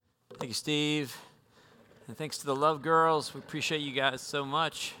Thank you, Steve. And thanks to the Love Girls. We appreciate you guys so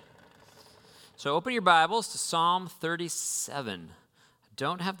much. So open your Bibles to Psalm 37. I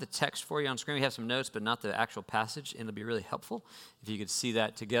don't have the text for you on screen. We have some notes, but not the actual passage, and it'll be really helpful if you could see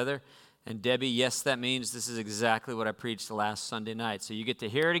that together. And Debbie, yes, that means this is exactly what I preached last Sunday night. So you get to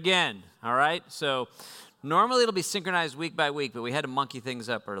hear it again, all right? So normally it'll be synchronized week by week, but we had to monkey things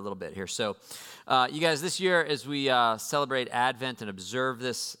up a little bit here. So you guys, this year as we celebrate Advent and observe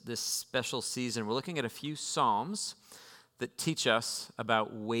this special season, we're looking at a few Psalms that teach us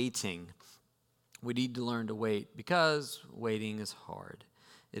about waiting. We need to learn to wait because waiting is hard.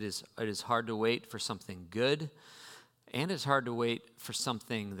 It is hard to wait for something good, and it's hard to wait for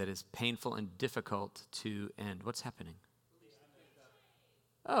something that is painful and difficult to end. What's happening?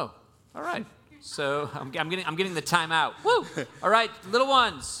 Oh, all right. So I'm getting the time out. Woo! All right, little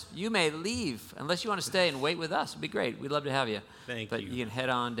ones, you may leave unless you want to stay and wait with us. It'd be great. We'd love to have you. But you can head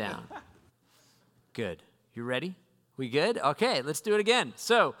on down. Good. You ready? We good? Okay, let's do it again.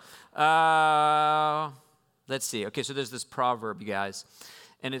 So let's see. Okay, so there's this proverb, you guys,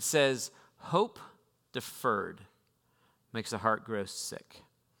 and it says, "Hope deferred makes the heart grow sick,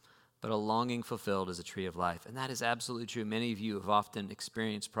 but a longing fulfilled is a tree of life." And that is absolutely true. Many of you have often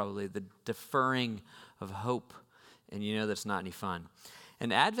experienced probably the deferring of hope, and you know that's not any fun.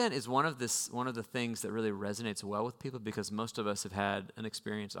 And Advent is one of the things that really resonates well with people because most of us have had an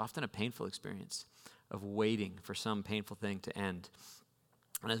experience, often a painful experience, of waiting for some painful thing to end.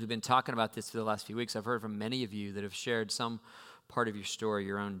 And as we've been talking about this for the last few weeks, I've heard from many of you that have shared some part of your story,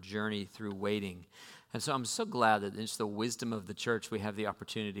 your own journey through waiting. And so I'm so glad that in just the wisdom of the church, we have the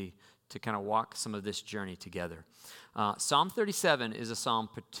opportunity to kind of walk some of this journey together. Psalm 37 is a psalm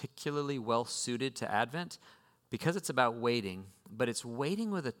particularly well suited to Advent because it's about waiting, but it's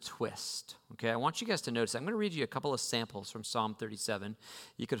waiting with a twist. Okay, I want you guys to notice. I'm going to read you a couple of samples from Psalm 37.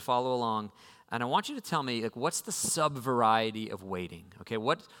 You could follow along, and I want you to tell me, like, what's the sub-variety of waiting? Okay,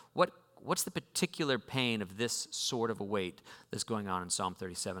 what's the particular pain of this sort of a wait that's going on in Psalm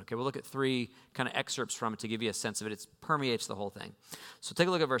 37? Okay, we'll look at three kind of excerpts from it to give you a sense of it. It permeates the whole thing. So take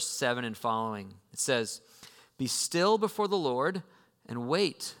a look at verse 7 and following. It says, "Be still before the Lord and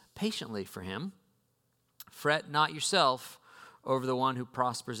wait patiently for him. Fret not yourself over the one who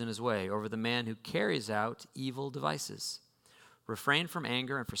prospers in his way, over the man who carries out evil devices. Refrain from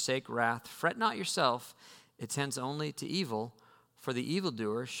anger and forsake wrath. Fret not yourself, it tends only to evil, for the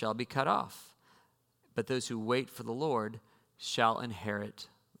evildoer shall be cut off. But those who wait for the Lord shall inherit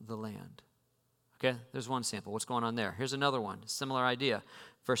the land." Okay, there's one sample. What's going on there? Here's another one, similar idea.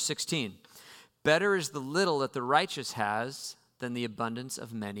 Verse 16, "Better is the little that the righteous has than the abundance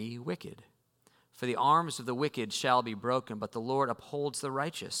of many wicked. For the arms of the wicked shall be broken, but the Lord upholds the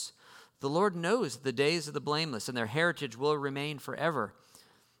righteous. The Lord knows the days of the blameless, and their heritage will remain forever.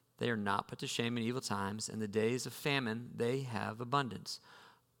 They are not put to shame in evil times. In the days of famine they have abundance,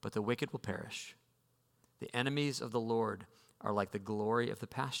 but the wicked will perish. The enemies of the Lord are like the glory of the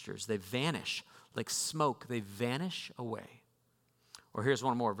pastures. They vanish like smoke. They vanish away." Or here's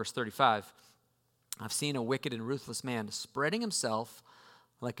one more, verse 35. "I've seen a wicked and ruthless man spreading himself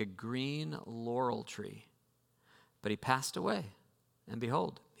like a green laurel tree. But he passed away, and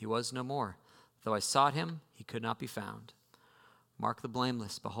behold, he was no more. Though I sought him, he could not be found. Mark the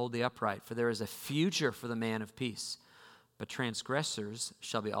blameless, behold the upright, for there is a future for the man of peace. But transgressors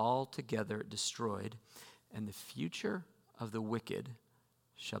shall be altogether destroyed, and the future of the wicked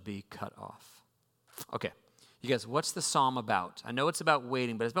shall be cut off." Okay, you guys, what's the psalm about? I know it's about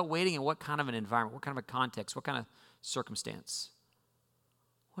waiting, but it's about waiting in what kind of an environment, what kind of a context, what kind of circumstance?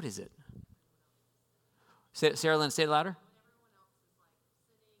 What is it? Sarah Lynn, say it louder.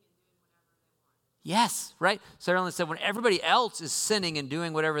 Yes, right? Sarah Lynn said when everybody else is sinning and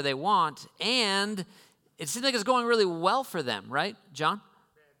doing whatever they want, and it seems like it's going really well for them, right, John?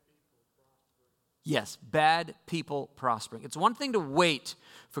 Yes, bad people prospering. It's one thing to wait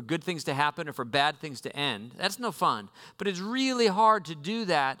for good things to happen or for bad things to end. That's no fun. But it's really hard to do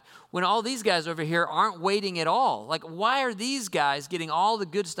that when all these guys over here aren't waiting at all. Like, why are these guys getting all the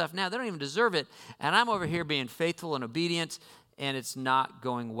good stuff now? They don't even deserve it. And I'm over here being faithful and obedient, and it's not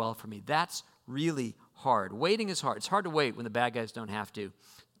going well for me. That's really hard. Waiting is hard. It's hard to wait when the bad guys don't have to.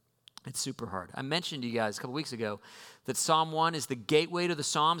 It's super hard. I mentioned to you guys a couple weeks ago that Psalm 1 is the gateway to the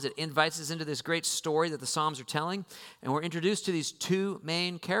Psalms. It invites us into this great story that the Psalms are telling. And we're introduced to these two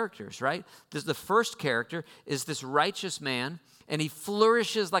main characters, right? The first character is this righteous man, and he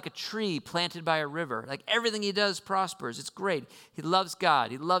flourishes like a tree planted by a river. Like everything he does prospers. It's great. He loves God.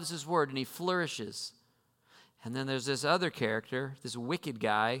 He loves his word, and he flourishes. And then there's this other character, this wicked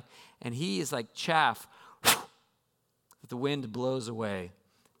guy, and he is like chaff that the wind blows away.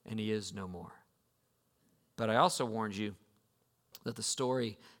 and he is no more. But I also warned you that the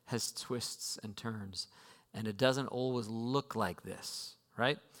story has twists and turns, and it doesn't always look like this,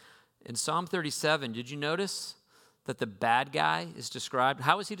 right? In Psalm 37, did you notice that the bad guy is described?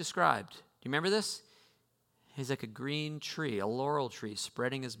 How is he described? Do you remember this? He's like a green tree, a laurel tree,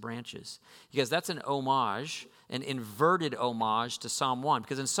 spreading his branches. Because that's an homage, an inverted homage to Psalm 1.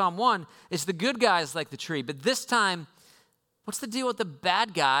 Because in Psalm 1, it's the good guys like the tree. But this time, what's the deal with the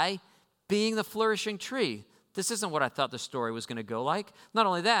bad guy being the flourishing tree? This isn't what I thought the story was going to go like. Not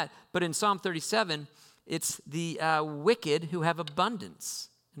only that, but in Psalm 37, it's the wicked who have abundance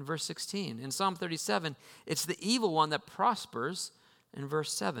in verse 16. In Psalm 37, it's the evil one that prospers in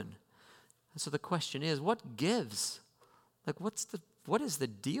verse 7. And so the question is, what gives? Like, what is the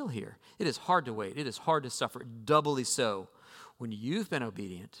deal here? It is hard to wait. It is hard to suffer, doubly so when you've been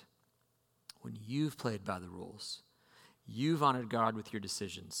obedient, when you've played by the rules, you've honored God with your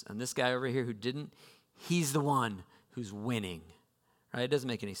decisions. And this guy over here who didn't, he's the one who's winning, right? It doesn't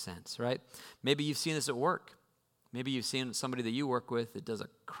make any sense, right? Maybe you've seen this at work. Maybe you've seen somebody that you work with that does a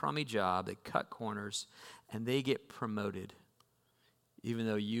crummy job, they cut corners, and they get promoted, even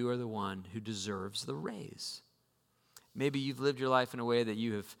though you are the one who deserves the raise. Maybe you've lived your life in a way that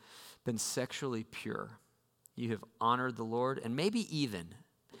you have been sexually pure. You have honored the Lord, and maybe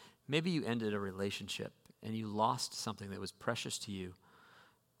you ended a relationship and you lost something that was precious to you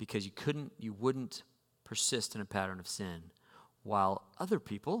because you wouldn't persist in a pattern of sin, while other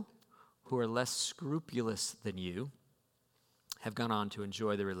people who are less scrupulous than you have gone on to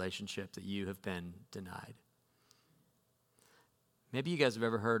enjoy the relationship that you have been denied. Maybe you guys have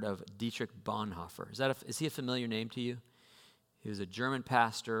ever heard of Dietrich Bonhoeffer. Is he a familiar name to you? He was a German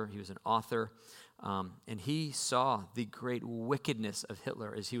pastor. He was an author. And he saw the great wickedness of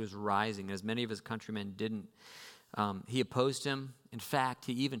Hitler as he was rising, as many of his countrymen didn't. He opposed him. In fact,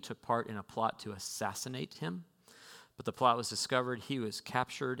 he even took part in a plot to assassinate him. But the plot was discovered. He was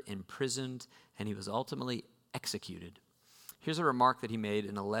captured, imprisoned, and he was ultimately executed. Here's a remark that he made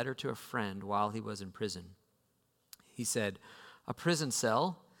in a letter to a friend while he was in prison. He said, "A prison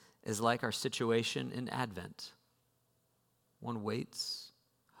cell is like our situation in Advent. One waits,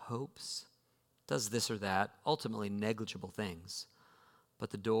 hopes, does this or that, ultimately negligible things, but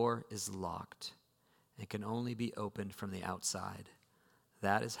the door is locked and can only be opened from the outside.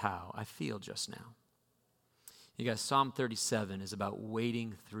 That is how I feel just now." You guys, Psalm 37 is about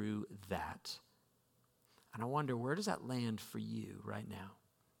wading through that. And I wonder, where does that land for you right now?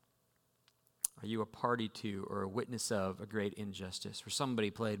 Are you a party to or a witness of a great injustice where somebody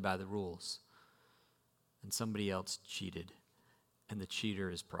played by the rules and somebody else cheated and the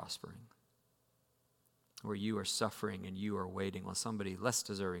cheater is prospering? Where you are suffering and you are waiting while somebody less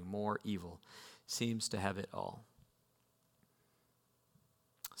deserving, more evil, seems to have it all?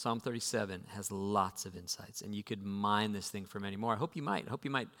 Psalm 37 has lots of insights, and you could mine this thing for many more. I hope you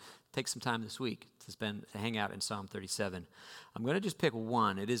might take some time this week to hang out in Psalm 37. I'm going to just pick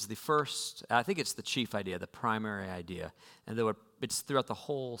one. It is the first, I think it's the chief idea, the primary idea. And though it's throughout the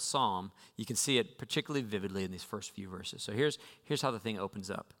whole psalm, you can see it particularly vividly in these first few verses. So here's how the thing opens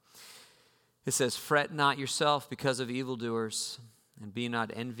up. It says, "Fret not yourself because of evildoers, and be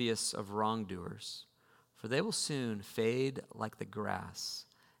not envious of wrongdoers, for they will soon fade like the grass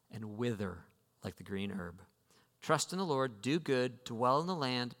and wither like the green herb. Trust in the Lord, do good, dwell in the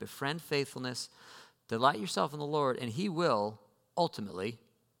land, befriend faithfulness, delight yourself in the Lord, and he will ultimately,"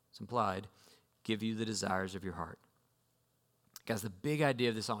 it's implied, "give you the desires of your heart." Guys, the big idea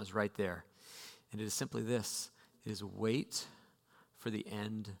of this psalm is right there. And it is simply this. It is wait for the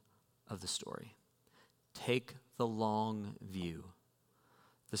end of the story. Take the long view.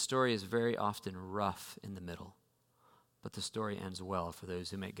 The story is very often rough in the middle, but the story ends well for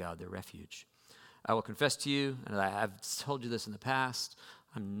those who make God their refuge. I will confess to you, and I have told you this in the past,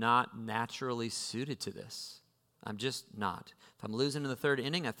 I'm not naturally suited to this. I'm just not. If I'm losing in the third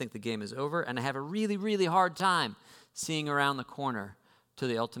inning, I think the game is over, and I have a really, really hard time seeing around the corner to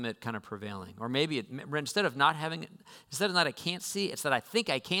the ultimate kind of prevailing. Or maybe instead of not I can't see, it's that I think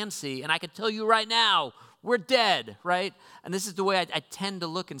I can see, and I can tell you right now, we're dead, right? And this is the way I tend to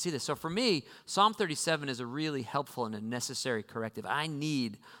look and see this. So for me, Psalm 37 is a really helpful and a necessary corrective. I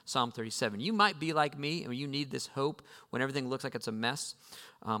need Psalm 37. You might be like me, and you need this hope when everything looks like it's a mess.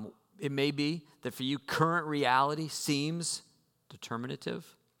 It may be that for you, current reality seems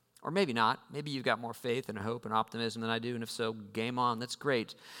determinative, or maybe not. Maybe you've got more faith and hope and optimism than I do, and if so, game on, that's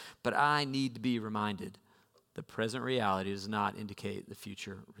great. But I need to be reminded the present reality does not indicate the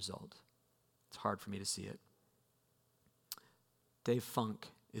future result. It's hard for me to see it. Dave Funk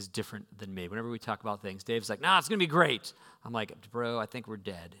is different than me. Whenever we talk about things, Dave's like, nah, it's going to be great. I'm like, bro, I think we're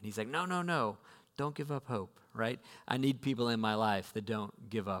dead. And he's like, no, no, no. Don't give up hope, right? I need people in my life that don't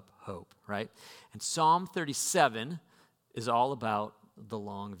give up hope, right? And Psalm 37 is all about the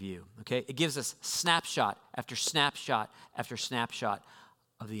long view, okay? It gives us snapshot after snapshot after snapshot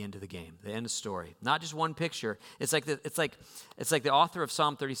of the end of the game, the end of the story. Not just one picture. It's like the author of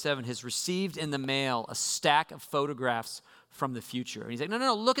Psalm 37 has received in the mail a stack of photographs from the future. And he's like, no, no,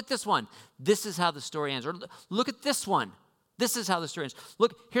 no, look at this one. This is how the story ends. Or look at this one. This is how the story ends.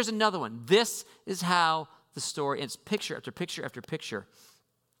 Look, here's another one. This is how the story ends. Picture after picture after picture.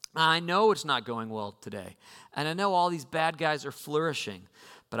 I know it's not going well today. And I know all these bad guys are flourishing.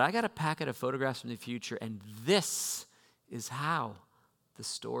 But I got a packet of photographs from the future, and this is how the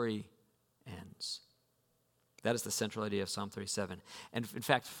story ends. That is the central idea of Psalm 37. And in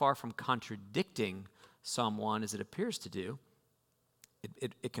fact, far from contradicting Psalm 1 as it appears to do,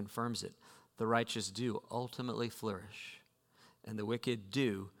 it confirms it. The righteous do ultimately flourish, and the wicked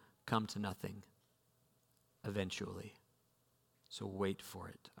do come to nothing eventually. So wait for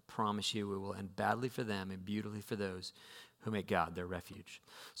it. I promise you it will end badly for them and beautifully for those who make God their refuge.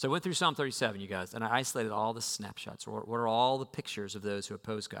 So I went through Psalm 37, you guys, and I isolated all the snapshots. What are all the pictures of those who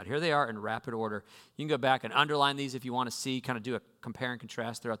oppose God? Here they are in rapid order. You can go back and underline these if you want to see, kind of do a compare and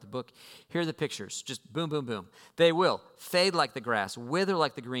contrast throughout the book. Here are the pictures. Just boom, boom, boom. They will fade like the grass, wither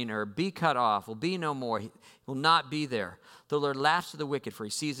like the green herb, be cut off, will be no more. He will not be there. The Lord laughs at the wicked, for he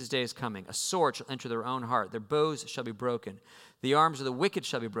sees his day is coming. A sword shall enter their own heart. Their bows shall be broken. The arms of the wicked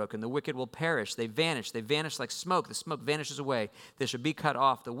shall be broken. The wicked will perish. They vanish. They vanish like smoke. The smoke vanishes away. They shall be cut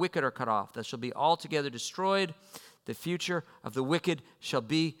off. The wicked are cut off. They shall be altogether destroyed. The future of the wicked shall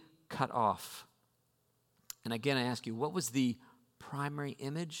be cut off. And again, I ask you, what was the primary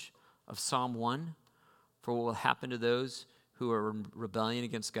image of Psalm 1 for what will happen to those who are in rebellion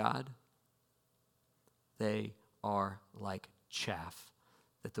against God? They are like chaff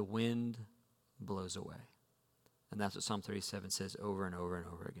that the wind blows away. And that's what Psalm 37 says over and over and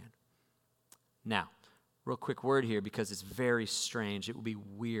over again. Now, real quick word here because it's very strange. It will be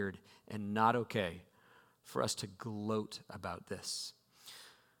weird and not okay for us to gloat about this.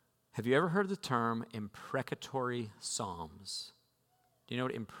 Have you ever heard the term imprecatory psalms? Do you know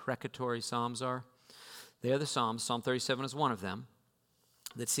what imprecatory psalms are? They are the psalms, Psalm 37 is one of them,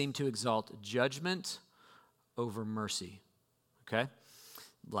 that seem to exalt judgment over mercy, okay?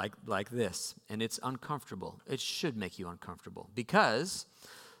 Like this, and it's uncomfortable. It should make you uncomfortable because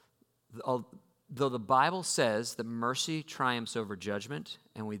though the Bible says that mercy triumphs over judgment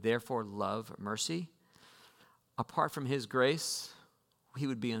and we therefore love mercy, apart from his grace, we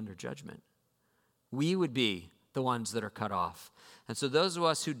would be under judgment. We would be the ones that are cut off. And so those of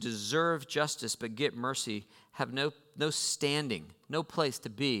us who deserve justice but get mercy have no standing, no place to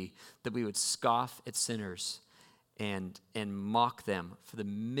be that we would scoff at sinners and mock them for the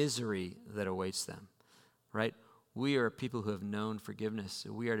misery that awaits them, right? We are people who have known forgiveness.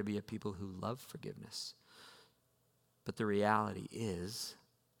 So we are to be a people who love forgiveness. But the reality is,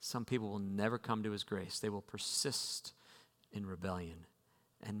 some people will never come to his grace. They will persist in rebellion,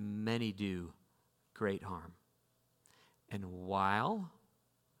 and many do great harm. And while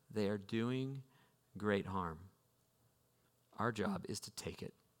they are doing great harm, our job is to take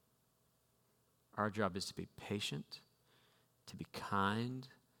it. Our job is to be patient, to be kind,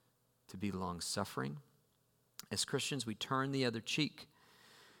 to be long-suffering. As Christians, we turn the other cheek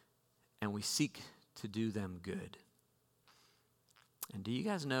and we seek to do them good. And do you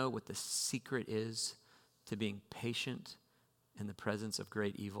guys know what the secret is to being patient in the presence of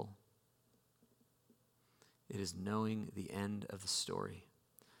great evil? It is knowing the end of the story.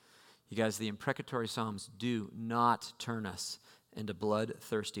 You guys, the imprecatory psalms do not turn us into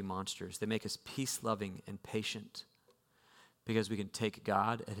bloodthirsty monsters. They make us peace-loving and patient because we can take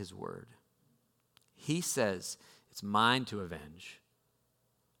God at his word. He says, it's mine to avenge.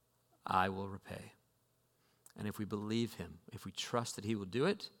 I will repay. And if we believe him, if we trust that he will do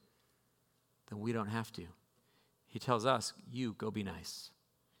it, then we don't have to. He tells us, you go be nice.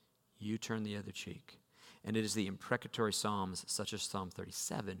 You turn the other cheek. And it is the imprecatory psalms, such as Psalm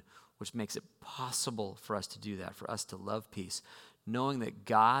 37, which makes it possible for us to do that, for us to love peace. Knowing that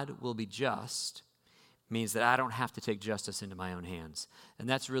God will be just means that I don't have to take justice into my own hands. And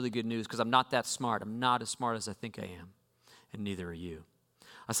that's really good news because I'm not that smart. I'm not as smart as I think I am, and neither are you.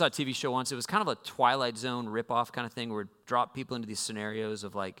 I saw a TV show once. It was kind of a Twilight Zone ripoff kind of thing where it drop people into these scenarios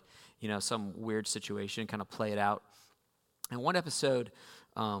of some weird situation, kind of play it out. In one episode,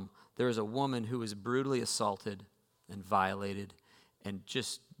 there was a woman who was brutally assaulted and violated and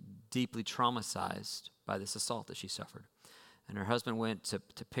just deeply traumatized by this assault that she suffered. And her husband went to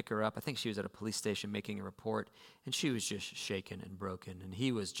pick her up. I think she was at a police station making a report, and she was just shaken and broken. And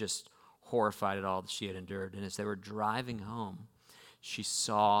he was just horrified at all that she had endured. And as they were driving home, she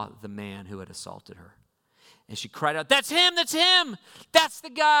saw the man who had assaulted her. And she cried out, "That's him, that's the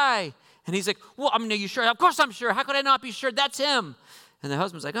guy." And he's like, "Well, are you sure?" "Of course I'm sure. How could I not be sure? That's him." And the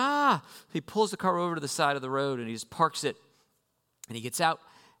husband's like, He pulls the car over to the side of the road, and he just parks it. And he gets out,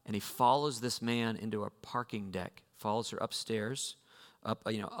 and he follows this man into a parking deck, follows her upstairs, up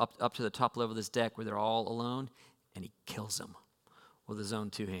to the top level of this deck where they're all alone, and he kills him with his own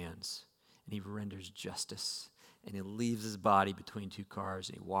two hands. And he renders justice. And he leaves his body between two cars,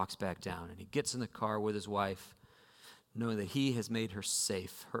 and he walks back down, and he gets in the car with his wife, knowing that he has made her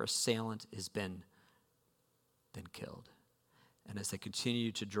safe. Her assailant has been killed. And as they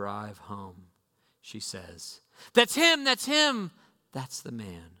continue to drive home, she says, "That's him, that's the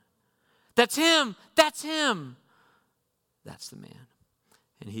man. That's him, that's the man."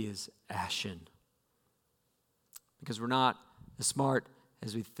 And he is ashen. Because we're not as smart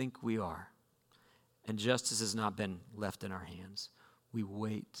as we think we are. And justice has not been left in our hands. We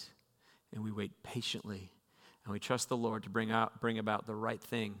wait, and we wait patiently, and we trust the Lord to bring about the right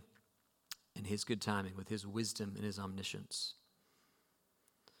thing in his good timing, with his wisdom and his omniscience.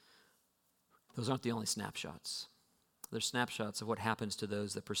 Those aren't the only snapshots. They're snapshots of what happens to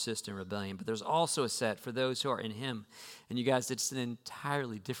those that persist in rebellion. But there's also a set for those who are in him. And you guys, it's an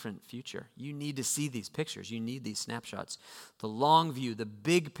entirely different future. You need to see these pictures. You need these snapshots. The long view, the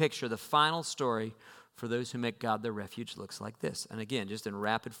big picture, the final story for those who make God their refuge looks like this. And again, just in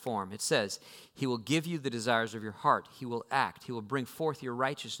rapid form, it says, "He will give you the desires of your heart. He will act. He will bring forth your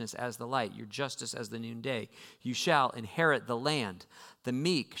righteousness as the light, your justice as the noonday. You shall inherit the land. The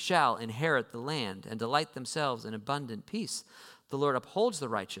meek shall inherit the land and delight themselves in abundant peace. The Lord upholds the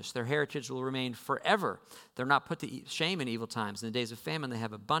righteous. Their heritage will remain forever. They're not put to shame in evil times. In the days of famine, they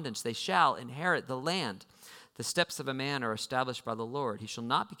have abundance. They shall inherit the land. The steps of a man are established by the Lord. He shall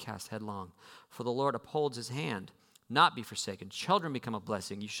not be cast headlong, for the Lord upholds his hand, not be forsaken. Children become a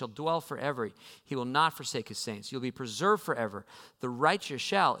blessing. You shall dwell forever. He will not forsake his saints. You'll be preserved forever. The righteous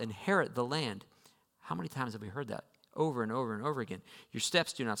shall inherit the land." How many times have we heard that? Over and over and over again. Your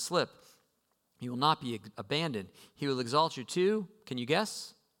steps do not slip. You will not be abandoned. He will exalt you to, can you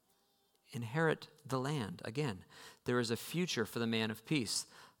guess? Inherit the land. Again, there is a future for the man of peace.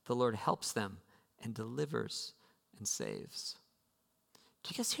 The Lord helps them and delivers and saves. Do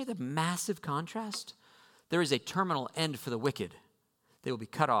you guys hear the massive contrast? There is a terminal end for the wicked. They will be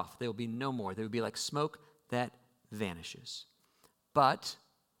cut off. They will be no more. They will be like smoke that vanishes. But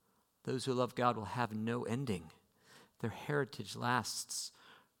those who love God will have no ending. Their heritage lasts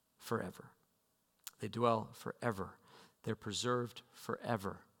forever. They dwell forever. They're preserved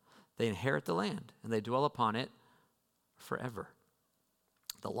forever. They inherit the land, and they dwell upon it forever.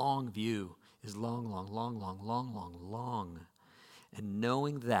 The long view is long. And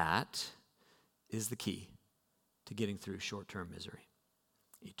knowing that is the key to getting through short-term misery.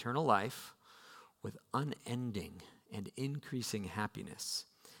 Eternal life with unending and increasing happiness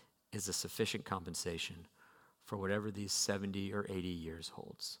is a sufficient compensation for whatever these 70 or 80 years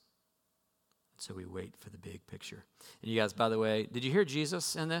holds. So we wait for the big picture. And you guys, by the way, did you hear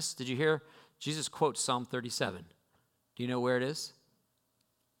Jesus in this? Did you hear Jesus quote Psalm 37? Do you know where it is?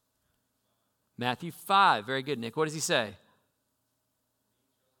 Matthew 5. Very good, Nick. What does he say?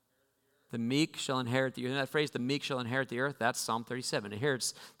 The meek shall inherit the earth. That phrase, the meek shall inherit the earth, that's Psalm 37. Here,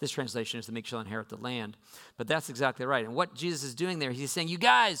 this translation is the meek shall inherit the land. But that's exactly right. And what Jesus is doing there, he's saying, you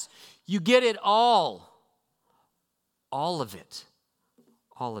guys, you get it all. All of it.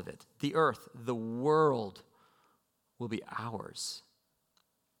 All of it. The earth, the world will be ours.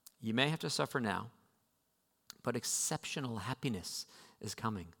 You may have to suffer now, but exceptional happiness is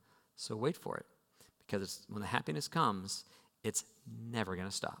coming. So wait for it, because when the happiness comes, it's never going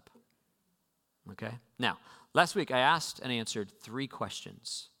to stop. Okay? Now, last week I asked and answered 3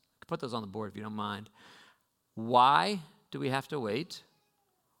 questions. I can put those on the board if you don't mind. Why do we have to wait?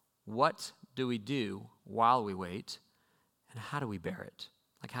 What do we do while we wait? And how do we bear it?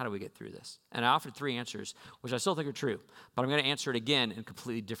 Like, how do we get through this? And I offered 3 answers, which I still think are true, but I'm going to answer it again in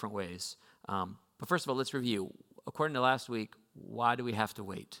completely different ways. But first of all, let's review. According to last week, why do we have to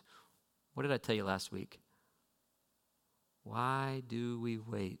wait? What did I tell you last week? Why do we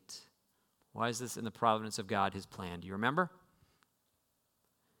wait? Why is this in the providence of God, his plan? Do you remember?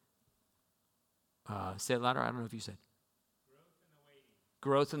 Say it louder. I don't know if you said.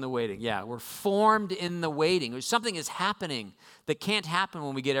 Growth in the waiting. Yeah, we're formed in the waiting. Something is happening that can't happen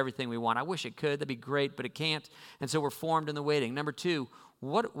when we get everything we want. I wish it could. That'd be great, but it can't. And so we're formed in the waiting. Number 2,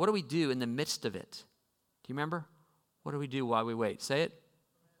 what do we do in the midst of it? Do you remember? What do we do while we wait? Say it.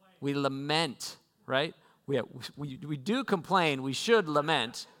 We lament, right? We do complain. We should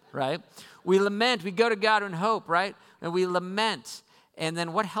lament, right? We lament. We go to God in hope, right? And we lament. And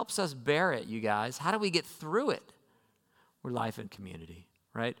then what helps us bear it, you guys? How do we get through it? We're life in community,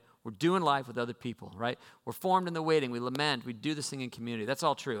 right? We're doing life with other people, right? We're formed in the waiting. We lament. We do this thing in community. That's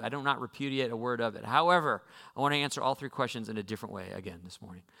all true. I do not repudiate a word of it. However, I want to answer all three questions in a different way again this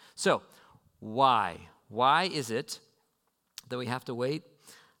morning. So, why? Why is it that we have to wait?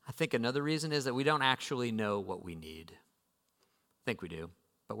 I think another reason is that we don't actually know what we need. I think we do,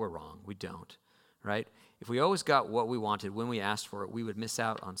 but we're wrong. We don't, right? If we always got what we wanted when we asked for it, we would miss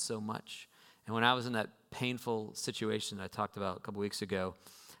out on so much. And when I was in that painful situation that I talked about a couple weeks ago,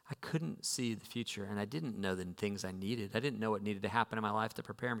 I couldn't see the future, and I didn't know the things I needed. I didn't know what needed to happen in my life to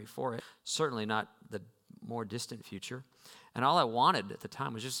prepare me for it, certainly not the more distant future. And all I wanted at the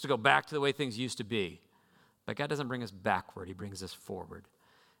time was just to go back to the way things used to be. But God doesn't bring us backward. He brings us forward.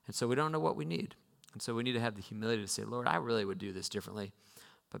 And so we don't know what we need. And so we need to have the humility to say, Lord, I really would do this differently,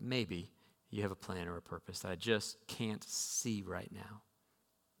 but maybe you have a plan or a purpose that I just can't see right now.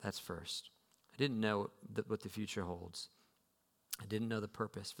 That's first. I didn't know what the future holds. I didn't know the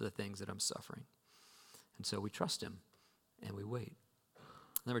purpose for the things that I'm suffering. And so we trust him and we wait.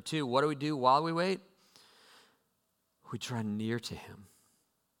 Number two, what do we do while we wait? We draw near to him.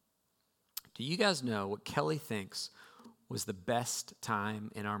 Do you guys know what Kelly thinks was the best time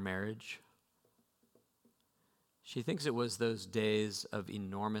in our marriage? She thinks it was those days of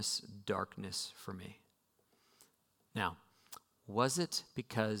enormous darkness for me. Now, was it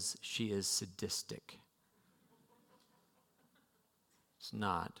because she is sadistic? It's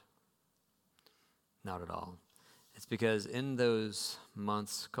not. Not at all. It's because in those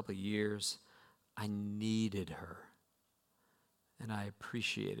months, a couple of years, I needed her. And I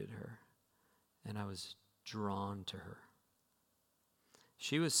appreciated her. And I was drawn to her.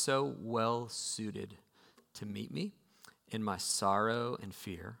 She was so well suited to meet me in my sorrow and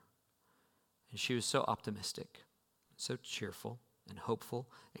fear. And she was so optimistic, so cheerful and hopeful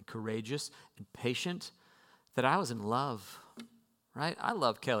and courageous and patient that I was in love. Right? I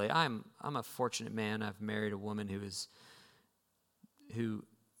love Kelly. I'm a fortunate man. I've married a woman who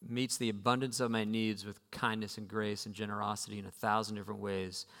meets the abundance of my needs with kindness and grace and generosity in 1,000 different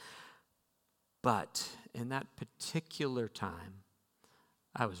ways. But in that particular time,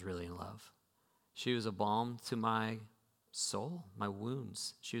 I was really in love. She was a balm to my soul, my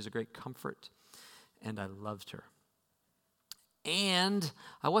wounds. She was a great comfort, and I loved her. And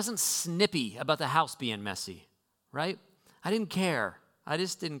I wasn't snippy about the house being messy, right? I didn't care. I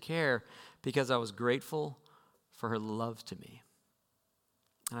just didn't care because I was grateful for her love to me.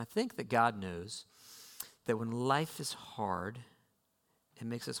 And I think that God knows that when life is hard, it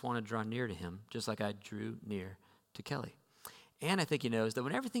makes us want to draw near to him, just like I drew near to Kelly. And I think he knows that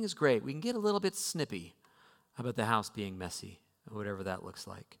when everything is great, we can get a little bit snippy about the house being messy, or whatever that looks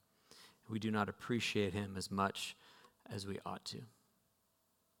like. We do not appreciate him as much as we ought to.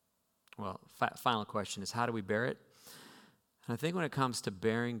 Well, final question is, how do we bear it? And I think when it comes to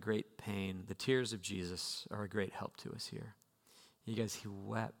bearing great pain, the tears of Jesus are a great help to us here. You guys, he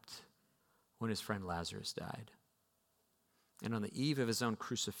wept when his friend Lazarus died. And on the eve of his own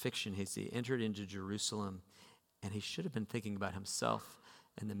crucifixion, he entered into Jerusalem, and he should have been thinking about himself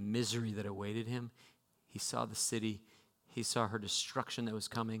and the misery that awaited him. He saw the city, he saw her destruction that was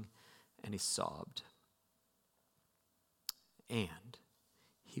coming, and he sobbed. And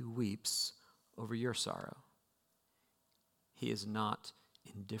he weeps over your sorrow. He is not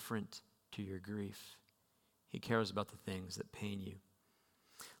indifferent to your grief. He cares about the things that pain you.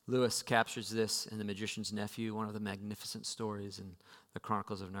 Lewis captures this in The Magician's Nephew, one of the magnificent stories in the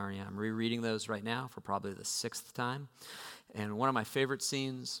Chronicles of Narnia. I'm rereading those right now for probably the 6th time. And one of my favorite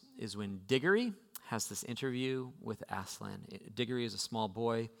scenes is when Diggory has this interview with Aslan. Diggory is a small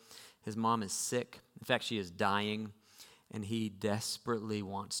boy. His mom is sick. In fact, she is dying. And he desperately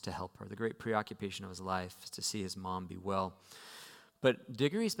wants to help her. The great preoccupation of his life is to see his mom be well. But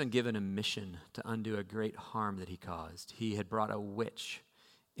Diggory's been given a mission to undo a great harm that he caused. He had brought a witch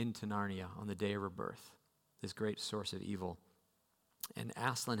into Narnia on the day of her birth, this great source of evil. And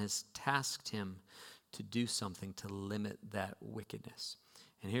Aslan has tasked him to do something to limit that wickedness.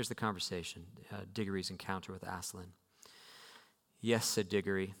 And here's the conversation, Diggory's encounter with Aslan. Yes, said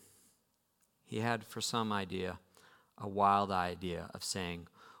Diggory. He had, for some idea, a wild idea of saying,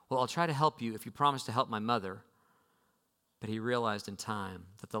 well, I'll try to help you if you promise to help my mother. But he realized in time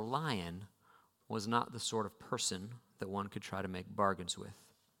that the lion was not the sort of person that one could try to make bargains with.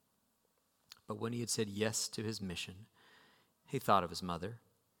 But when he had said yes to his mission, he thought of his mother,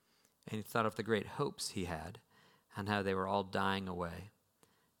 and he thought of the great hopes he had, and how they were all dying away.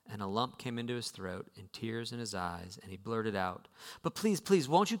 And a lump came into his throat and tears in his eyes, and he blurted out, "But please, please,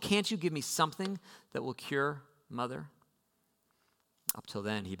 can't you give me something that will cure Mother?" Up till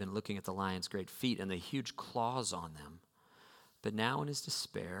then, he'd been looking at the lion's great feet and the huge claws on them. But now in his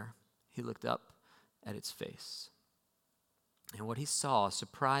despair, he looked up at its face. And what he saw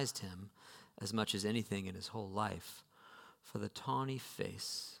surprised him as much as anything in his whole life, for the tawny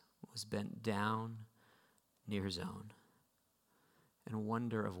face was bent down near his own. And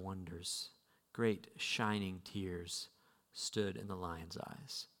wonder of wonders, great shining tears stood in the lion's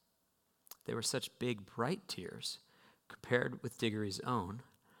eyes. They were such big, bright tears, compared with Diggory's own,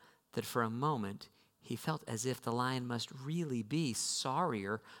 that for a moment he felt as if the lion must really be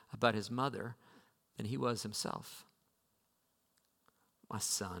sorrier about his mother than he was himself. My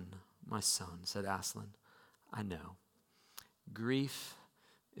son, said Aslan, "I know. Grief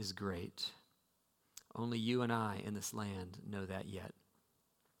is great. Only you and I in this land know that yet.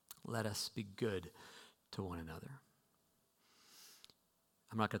 Let us be good to one another."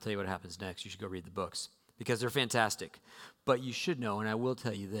 I'm not going to tell you what happens next. You should go read the books because they're fantastic. But you should know, and I will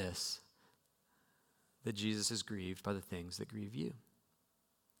tell you this, that Jesus is grieved by the things that grieve you.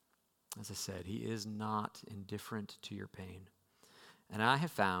 As I said, he is not indifferent to your pain. And I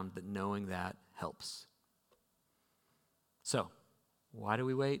have found that knowing that helps. So, why do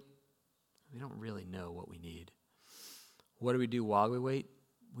we wait? We don't really know what we need. What do we do while we wait?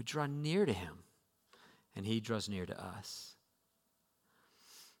 We draw near to him, and he draws near to us.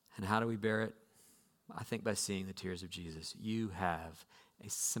 And how do we bear it? I think by seeing the tears of Jesus. You have a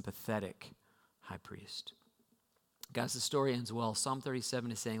sympathetic high priest. Guys, the story ends well. Psalm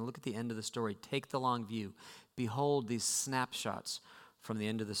 37 is saying, look at the end of the story. Take the long view. Behold these snapshots from the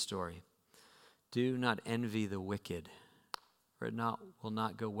end of the story. Do not envy the wicked, for it will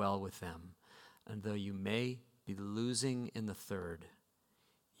not go well with them. And though you may be losing in the third,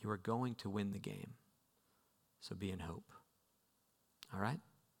 you are going to win the game. So be in hope. All right?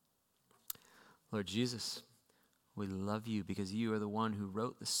 Lord Jesus, we love you because you are the one who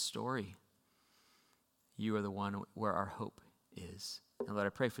wrote the story. You are the one where our hope is. And Lord, I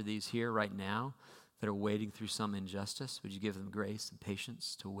pray for these here right now that are wading through some injustice. Would you give them grace and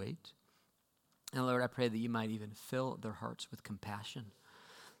patience to wait? And Lord, I pray that you might even fill their hearts with compassion,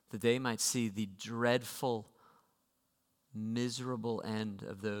 that they might see the dreadful, miserable end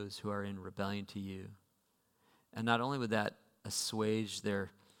of those who are in rebellion to you. And not only would that assuage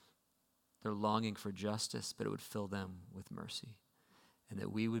their longing for justice, but it would fill them with mercy. And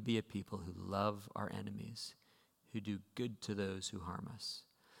that we would be a people who love our enemies, who do good to those who harm us,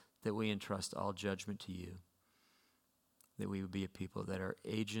 that we entrust all judgment to you, that we would be a people that are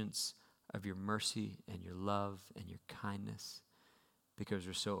agents of your mercy and your love and your kindness, because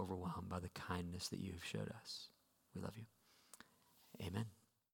we're so overwhelmed by the kindness that you have showed us. We love you. Amen.